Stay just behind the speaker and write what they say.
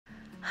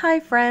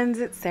Hi friends,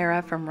 it's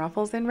Sarah from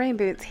Ruffles and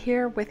Rainboots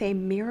here with a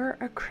mirror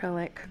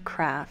acrylic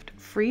craft,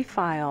 free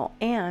file,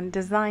 and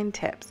design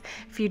tips.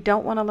 If you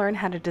don't want to learn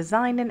how to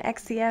design in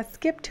XCS,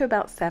 skip to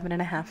about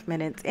 7.5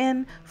 minutes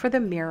in for the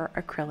mirror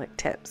acrylic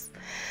tips.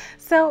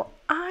 So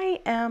I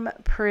am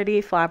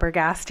pretty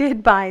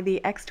flabbergasted by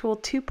the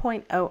xTool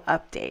 2.0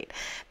 update.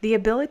 The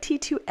ability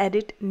to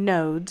edit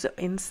nodes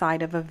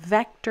inside of a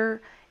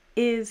vector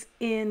is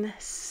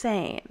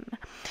insane.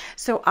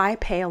 So I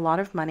pay a lot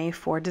of money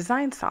for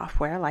design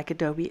software like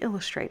Adobe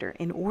Illustrator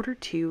in order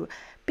to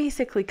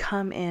basically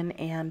come in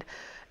and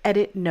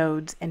edit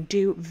nodes and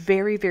do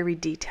very, very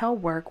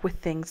detailed work with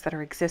things that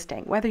are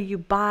existing. Whether you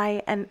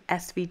buy an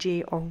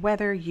SVG or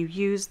whether you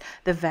use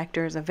the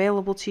vectors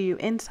available to you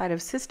inside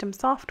of system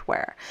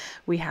software,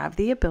 we have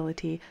the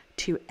ability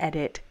to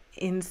edit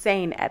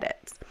insane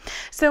edits.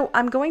 So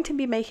I'm going to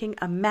be making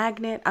a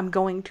magnet. I'm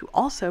going to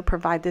also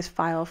provide this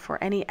file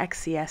for any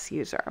XCS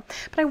user,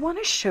 but I want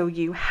to show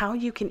you how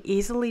you can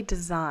easily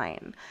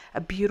design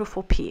a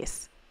beautiful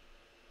piece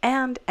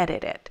and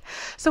edit it.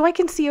 So I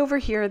can see over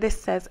here this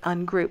says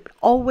ungroup.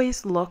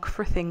 Always look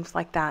for things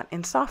like that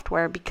in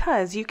software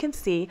because you can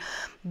see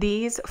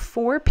these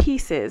 4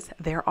 pieces,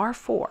 there are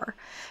 4,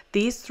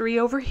 these 3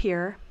 over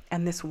here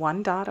and this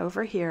 1 dot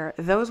over here,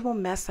 those will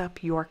mess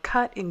up your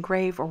cut,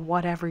 engrave, or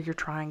whatever you're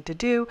trying to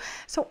do.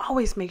 So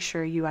always make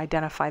sure you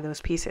identify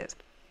those pieces.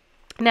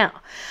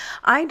 Now,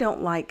 I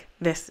don't like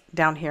this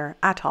down here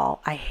at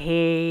all. I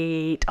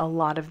hate a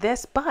lot of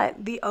this,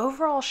 but the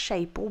overall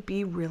shape will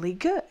be really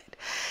good.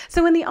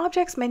 So in the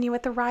objects menu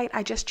at the right,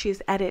 I just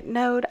choose edit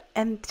node,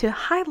 and to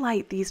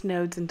highlight these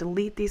nodes and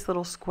delete these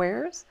little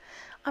squares,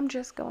 I'm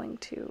just going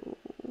to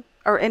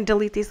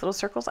delete these little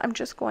circles, I'm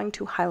just going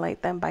to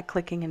highlight them by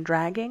clicking and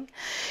dragging.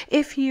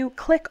 If you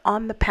click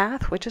on the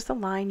path, which is the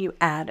line, you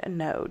add a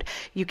node.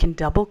 You can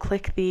double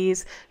click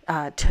these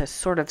to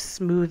sort of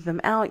smooth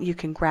them out. You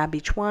can grab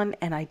each one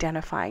and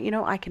identify,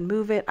 I can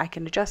move it, I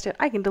can adjust it,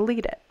 I can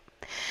delete it.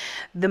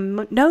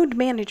 The node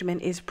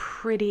management is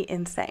pretty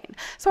insane.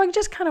 So I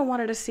just kind of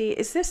wanted to see,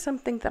 is this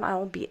something that I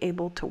will be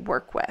able to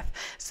work with?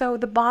 So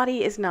the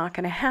body is not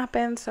going to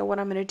happen. So what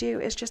I'm going to do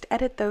is just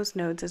edit those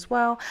nodes as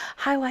well,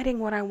 highlighting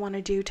what I want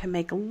to do to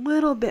make a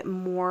little bit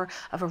more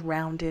of a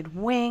rounded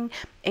wing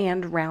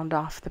and round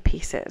off the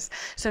pieces.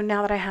 So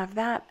now that I have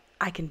that,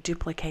 I can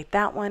duplicate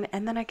that one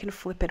and then I can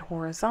flip it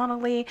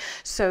horizontally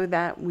so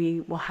that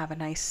we will have a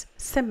nice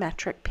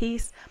symmetric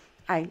piece.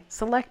 I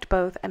select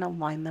both and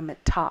align them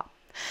at top.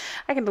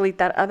 I can delete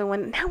that other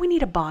one. Now we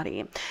need a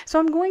body. So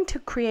I'm going to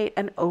create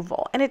an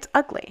oval, and it's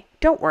ugly.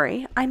 Don't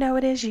worry. I know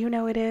it is. You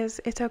know it is.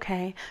 It's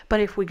okay. But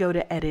if we go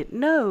to edit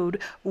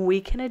node,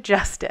 we can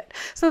adjust it.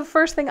 So the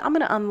first thing, I'm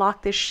going to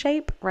unlock this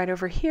shape right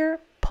over here,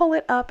 pull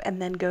it up, and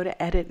then go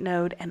to edit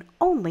node and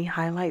only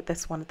highlight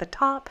this one at the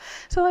top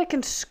so I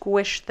can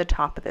squish the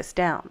top of this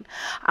down.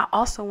 I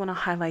also want to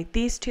highlight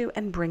these 2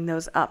 and bring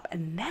those up.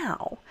 And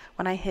now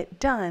when I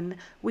hit done,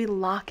 we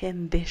lock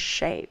in this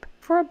shape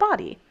for a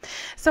body.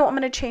 So I'm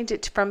going to change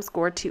it from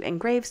score to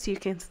engrave so you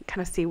can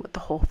kind of see what the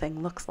whole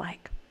thing looks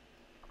like.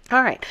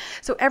 All right,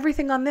 so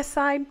everything on this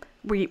side,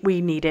 we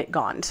need it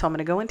gone. So I'm going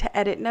to go into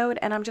edit node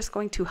and I'm just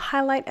going to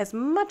highlight as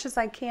much as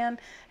I can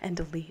and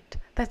delete.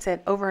 That's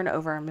it, over and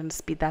over. I'm going to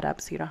speed that up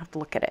so you don't have to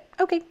look at it.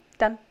 Okay,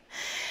 done.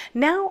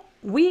 Now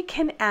we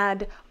can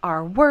add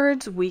our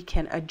words. We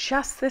can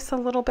adjust this a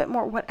little bit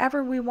more,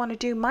 whatever we want to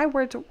do. My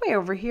words are way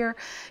over here.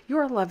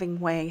 Your loving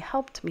way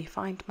helped me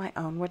find my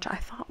own, which I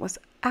thought was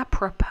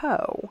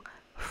apropos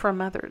for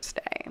Mother's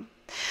Day.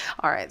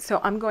 All right,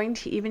 so I'm going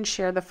to even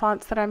share the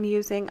fonts that I'm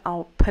using.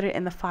 I'll put it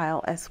in the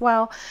file as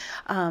well.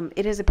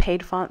 It is a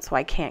paid font, so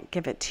I can't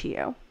give it to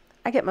you.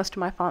 I get most of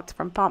my fonts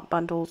from Font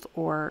Bundles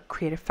or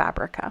Creative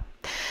Fabrica.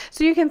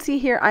 So you can see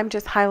here, I'm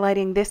just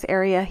highlighting this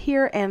area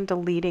here and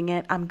deleting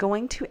it. I'm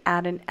going to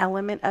add an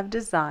element of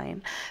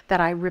design that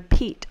I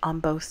repeat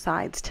on both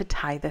sides to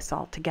tie this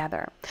all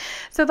together.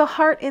 So the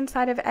heart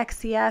inside of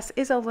XCS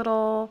is a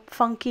little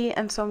funky,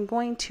 and so I'm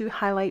going to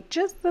highlight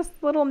just this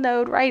little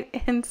node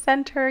right in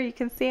center. You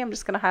can see I'm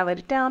just going to highlight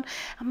it down.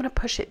 I'm going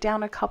to push it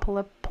down a couple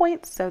of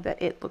points so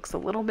that it looks a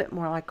little bit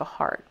more like a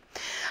heart.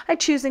 I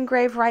choose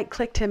engrave, right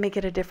click to make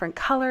it a different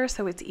color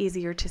so it's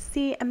easier to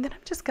see, and then I'm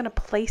just going to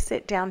place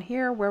it down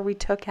here where we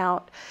took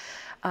out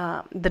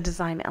the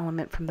design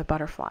element from the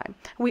butterfly.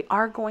 We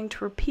are going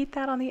to repeat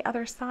that on the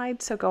other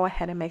side, so go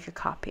ahead and make a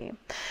copy.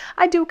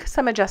 I do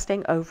some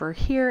adjusting over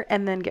here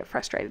and then get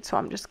frustrated, so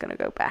I'm just going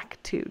to go back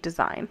to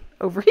design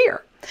over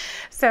here.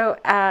 So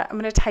I'm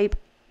going to type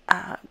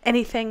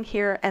anything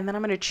here, and then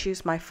I'm going to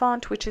choose my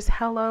font, which is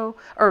Hello,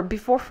 or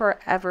Before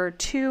Forever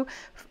 2.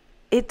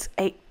 It's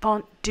a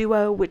font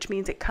duo, which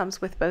means it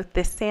comes with both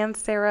this sans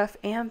serif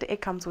and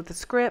it comes with a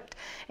script.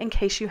 In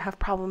case you have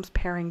problems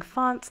pairing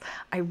fonts,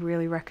 I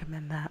really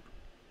recommend that.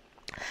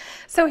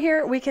 So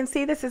here we can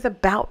see this is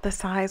about the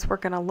size we're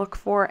going to look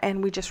for,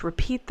 and we just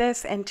repeat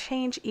this and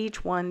change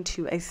each one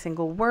to a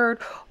single word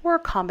or a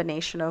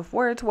combination of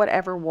words,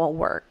 whatever will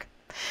work.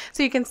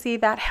 So you can see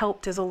that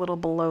helped is a little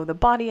below the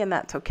body, and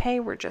that's okay.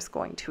 We're just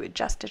going to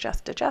adjust,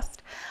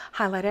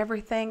 highlight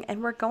everything,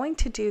 and we're going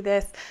to do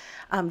this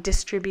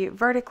distribute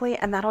vertically,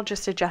 and that'll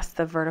just adjust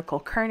the vertical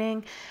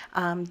kerning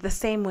the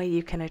same way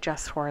you can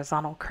adjust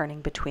horizontal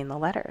kerning between the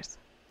letters.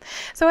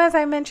 So as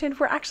I mentioned,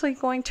 we're actually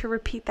going to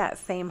repeat that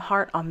same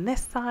heart on this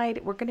side.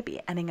 We're going to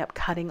be ending up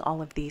cutting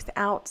all of these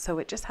out, so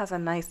it just has a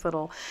nice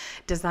little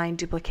design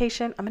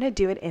duplication. I'm going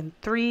to do it in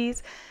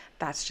 3s.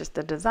 That's just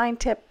a design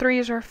tip.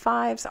 3s or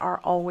 5s are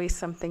always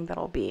something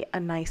that'll be a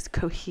nice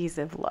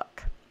cohesive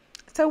look.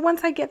 So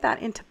once I get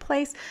that into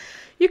place,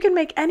 you can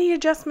make any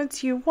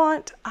adjustments you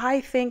want. I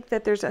think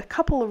that there's a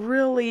couple of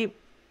really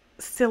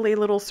silly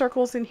little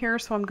circles in here,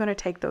 so I'm going to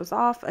take those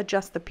off,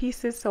 adjust the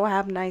pieces so I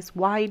have nice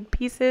wide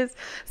pieces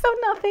so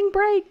nothing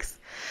breaks.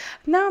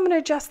 Now I'm going to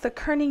adjust the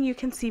kerning. You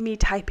can see me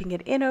typing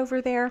it in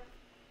over there,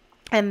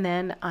 and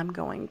then I'm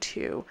going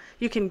to,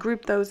 you can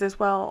group those as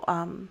well,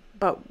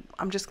 but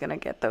I'm just going to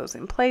get those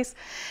in place.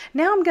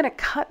 Now I'm going to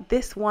cut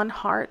this one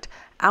heart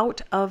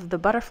out of the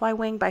butterfly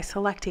wing by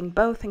selecting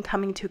both and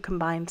coming to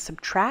combine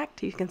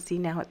subtract. You can see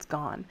now it's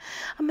gone.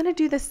 I'm going to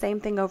do the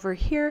same thing over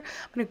here.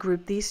 I'm going to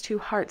group these 2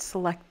 hearts,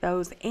 select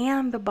those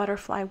and the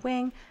butterfly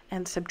wing,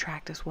 and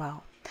subtract as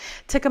well.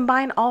 To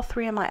combine all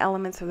 3 of my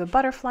elements of the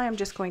butterfly, I'm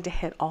just going to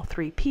hit all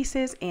 3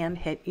 pieces and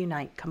hit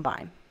unite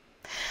combine.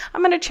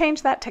 I'm going to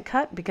change that to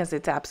cut because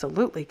it's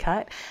absolutely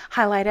cut.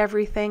 Highlight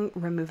everything,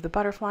 remove the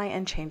butterfly,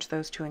 and change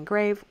those to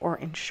engrave or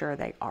ensure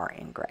they are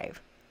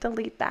engrave.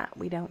 Delete that.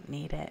 We don't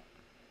need it.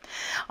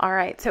 All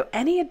right, so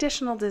any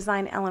additional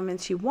design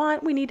elements you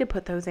want, we need to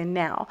put those in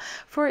now.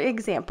 For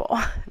example,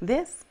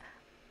 this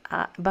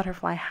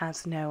butterfly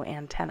has no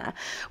antenna.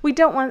 We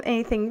don't want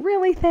anything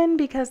really thin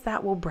because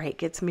that will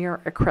break. It's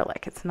mirror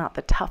acrylic. It's not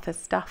the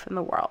toughest stuff in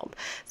the world.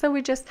 So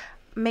we just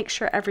make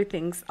sure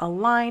everything's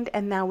aligned,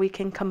 and now we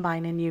can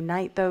combine and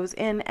unite those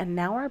in, and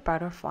now our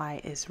butterfly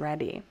is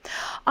ready.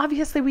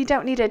 Obviously we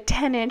don't need a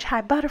 10-inch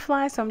high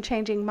butterfly, so I'm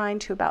changing mine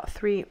to about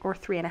 3 or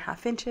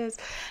 3.5 inches.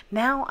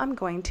 Now I'm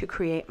going to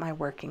create my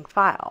working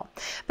file.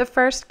 The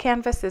first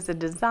canvas is a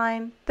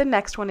design, the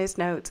next one is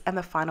notes, and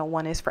the final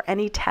one is for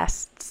any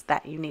tests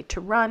that you need to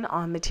run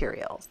on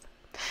materials.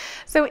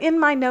 So in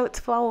my notes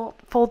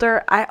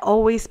folder, I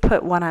always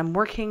put what I'm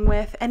working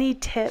with, any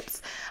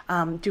tips,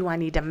 do I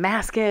need to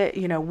mask it,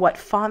 what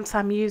fonts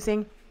I'm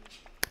using.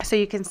 So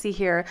you can see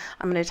here,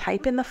 I'm going to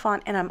type in the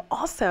font, and I'm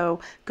also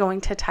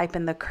going to type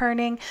in the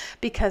kerning,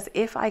 because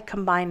if I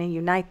combine and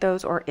unite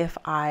those, or if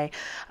I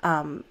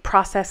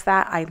process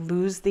that, I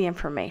lose the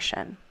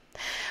information.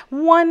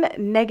 One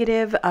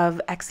negative of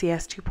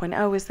XCS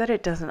 2.0 is that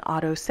it doesn't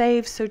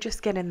auto-save, so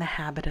just get in the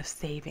habit of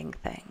saving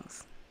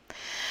things.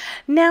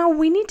 Now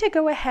we need to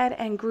go ahead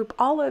and group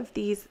all of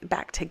these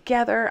back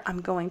together.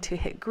 I'm going to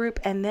hit group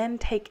and then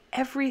take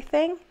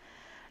everything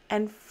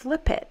and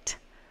flip it.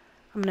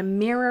 I'm going to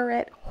mirror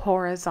it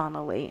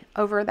horizontally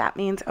over. That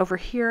means over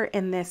here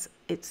in this,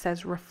 it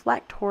says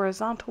reflect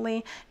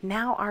horizontally.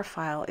 Now our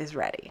file is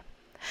ready.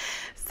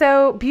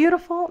 So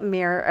beautiful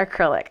mirror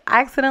acrylic.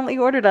 I accidentally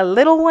ordered a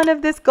little one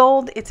of this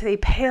gold. It's a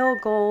pale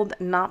gold,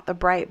 not the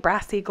bright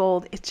brassy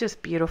gold. It's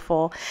just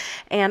beautiful.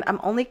 And I'm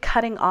only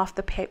cutting off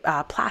the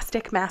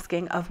plastic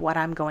masking of what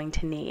I'm going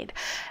to need.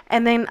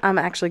 And then I'm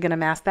actually going to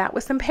mask that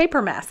with some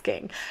paper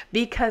masking,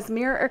 because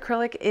mirror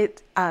acrylic,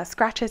 it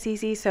scratches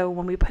easy. So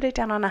when we put it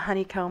down on a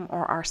honeycomb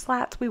or our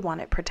slats, we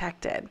want it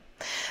protected.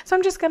 So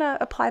I'm just going to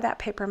apply that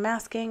paper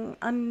masking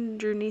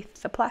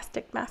underneath the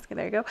plastic masking.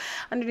 There you go.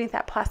 Underneath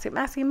that plastic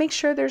masking, make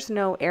sure there's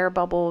no air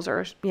bubbles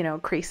or,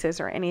 creases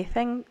or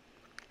anything.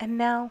 And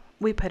now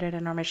we put it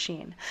in our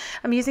machine.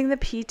 I'm using the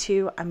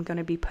P2. I'm going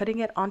to be putting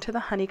it onto the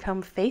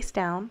honeycomb face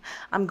down.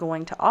 I'm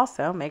going to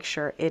also make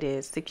sure it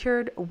is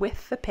secured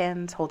with the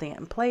pins holding it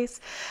in place.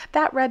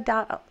 That red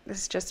dot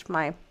is just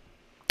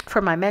for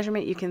my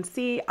measurement. You can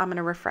see I'm going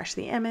to refresh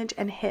the image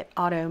and hit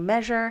auto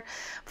measure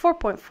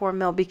 4.4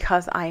 mil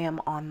because I am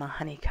on the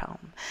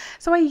honeycomb.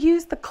 So I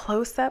use the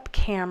close-up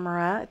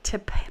camera to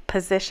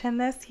position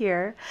this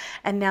here,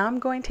 and now I'm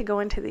going to go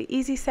into the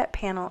easy set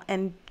panel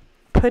and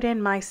put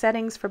in my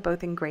settings for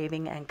both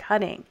engraving and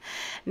cutting.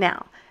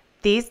 Now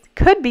these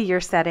could be your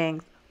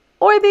settings,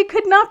 or they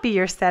could not be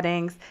your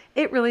settings.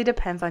 It really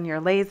depends on your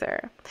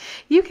laser.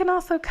 You can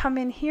also come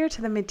in here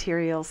to the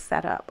materials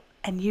setup,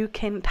 and you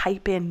can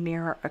type in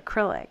mirror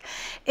acrylic.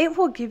 It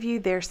will give you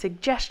their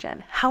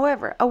suggestion.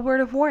 However, a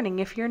word of warning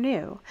if you're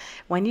new,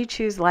 when you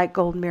choose light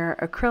gold mirror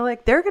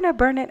acrylic, they're going to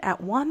burn it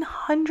at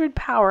 100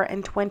 power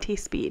and 20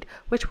 speed,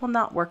 which will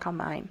not work on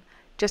mine.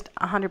 Just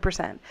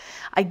 100%.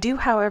 I do,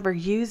 however,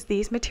 use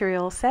these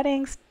material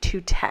settings to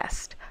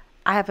test.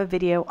 I have a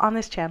video on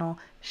this channel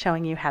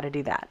showing you how to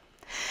do that.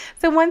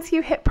 So once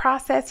you hit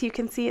process, you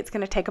can see it's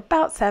going to take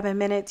about 7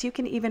 minutes. You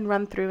can even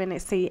run through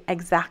and see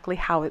exactly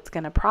how it's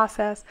going to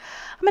process.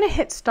 I'm going to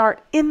hit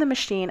start in the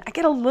machine. I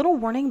get a little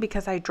warning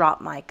because I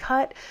dropped my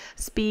cut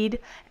speed,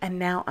 and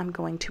now I'm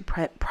going to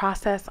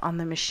process on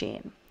the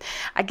machine.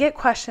 I get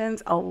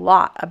questions a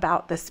lot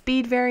about the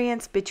speed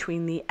variance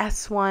between the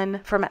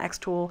S1 from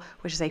xTool,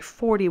 which is a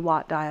 40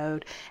 watt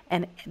diode,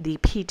 and the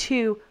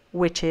P2,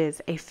 which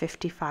is a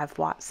 55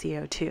 watt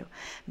CO2.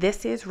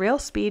 This is real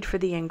speed for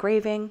the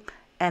engraving,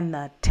 and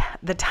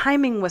the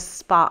timing was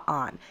spot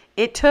on.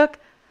 It took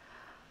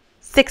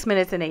 6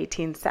 minutes and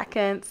 18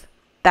 seconds.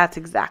 That's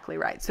exactly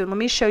right. So let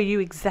me show you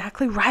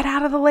exactly right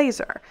out of the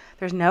laser.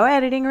 There's no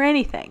editing or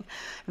anything.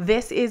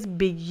 This is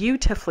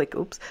beautifully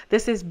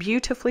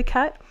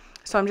cut.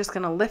 So I'm just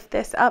going to lift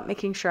this up,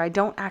 making sure I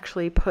don't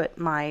actually put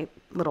my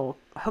little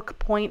hook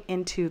point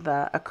into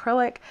the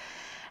acrylic.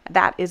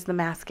 That is the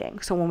masking.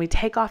 So when we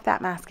take off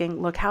that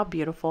masking, look how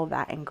beautiful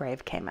that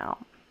engrave came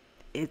out.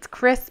 It's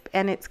crisp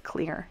and it's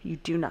clear. You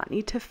do not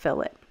need to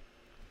fill it.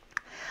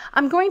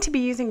 I'm going to be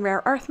using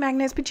rare earth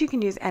magnets, but you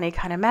can use any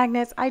kind of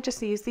magnets. I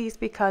just use these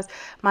because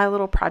my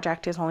little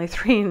project is only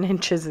 3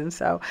 inches, and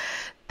so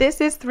this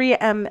is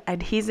 3M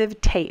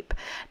adhesive tape.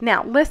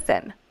 Now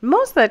listen,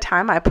 most of the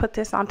time I put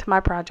this onto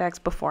my projects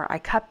before I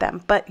cut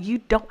them, but you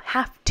don't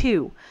have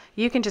to.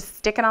 You can just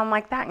stick it on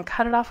like that and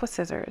cut it off with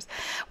scissors.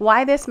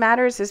 Why this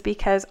matters is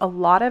because a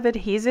lot of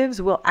adhesives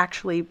will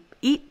actually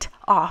eat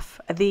off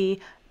the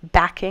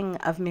backing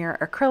of mirror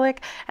acrylic,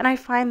 and I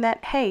find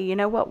that, hey, you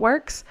know what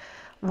works?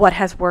 What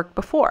has worked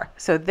before.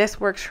 So this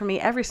works for me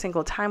every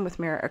single time with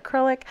mirror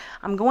acrylic.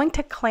 I'm going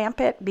to clamp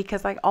it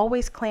because I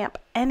always clamp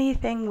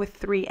anything with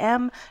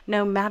 3M,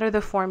 no matter the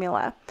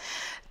formula.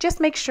 Just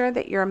make sure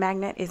that your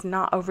magnet is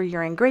not over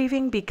your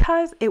engraving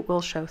because it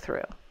will show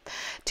through.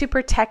 To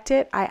protect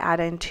it, I add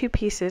in 2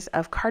 pieces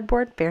of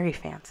cardboard, very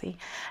fancy,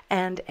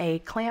 and a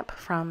clamp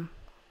from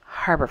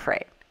Harbor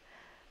Freight.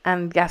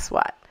 And guess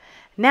what?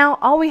 Now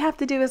all we have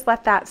to do is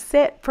let that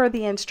sit for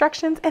the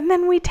instructions, and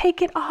then we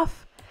take it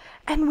off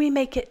and we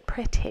make it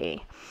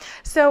pretty.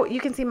 So you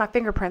can see my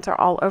fingerprints are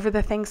all over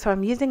the thing, so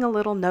I'm using a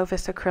little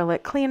Novus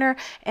acrylic cleaner,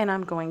 and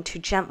I'm going to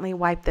gently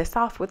wipe this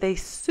off with a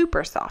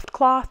super soft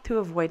cloth to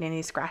avoid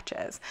any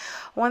scratches.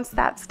 Once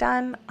that's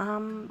done,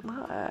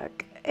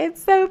 look,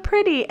 it's so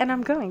pretty, and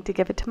I'm going to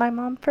give it to my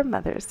mom for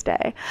Mother's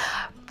Day.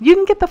 You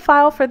can get the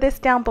file for this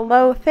down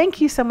below. Thank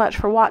you so much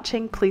for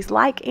watching. Please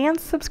like and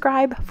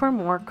subscribe for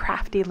more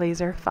crafty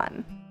laser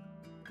fun.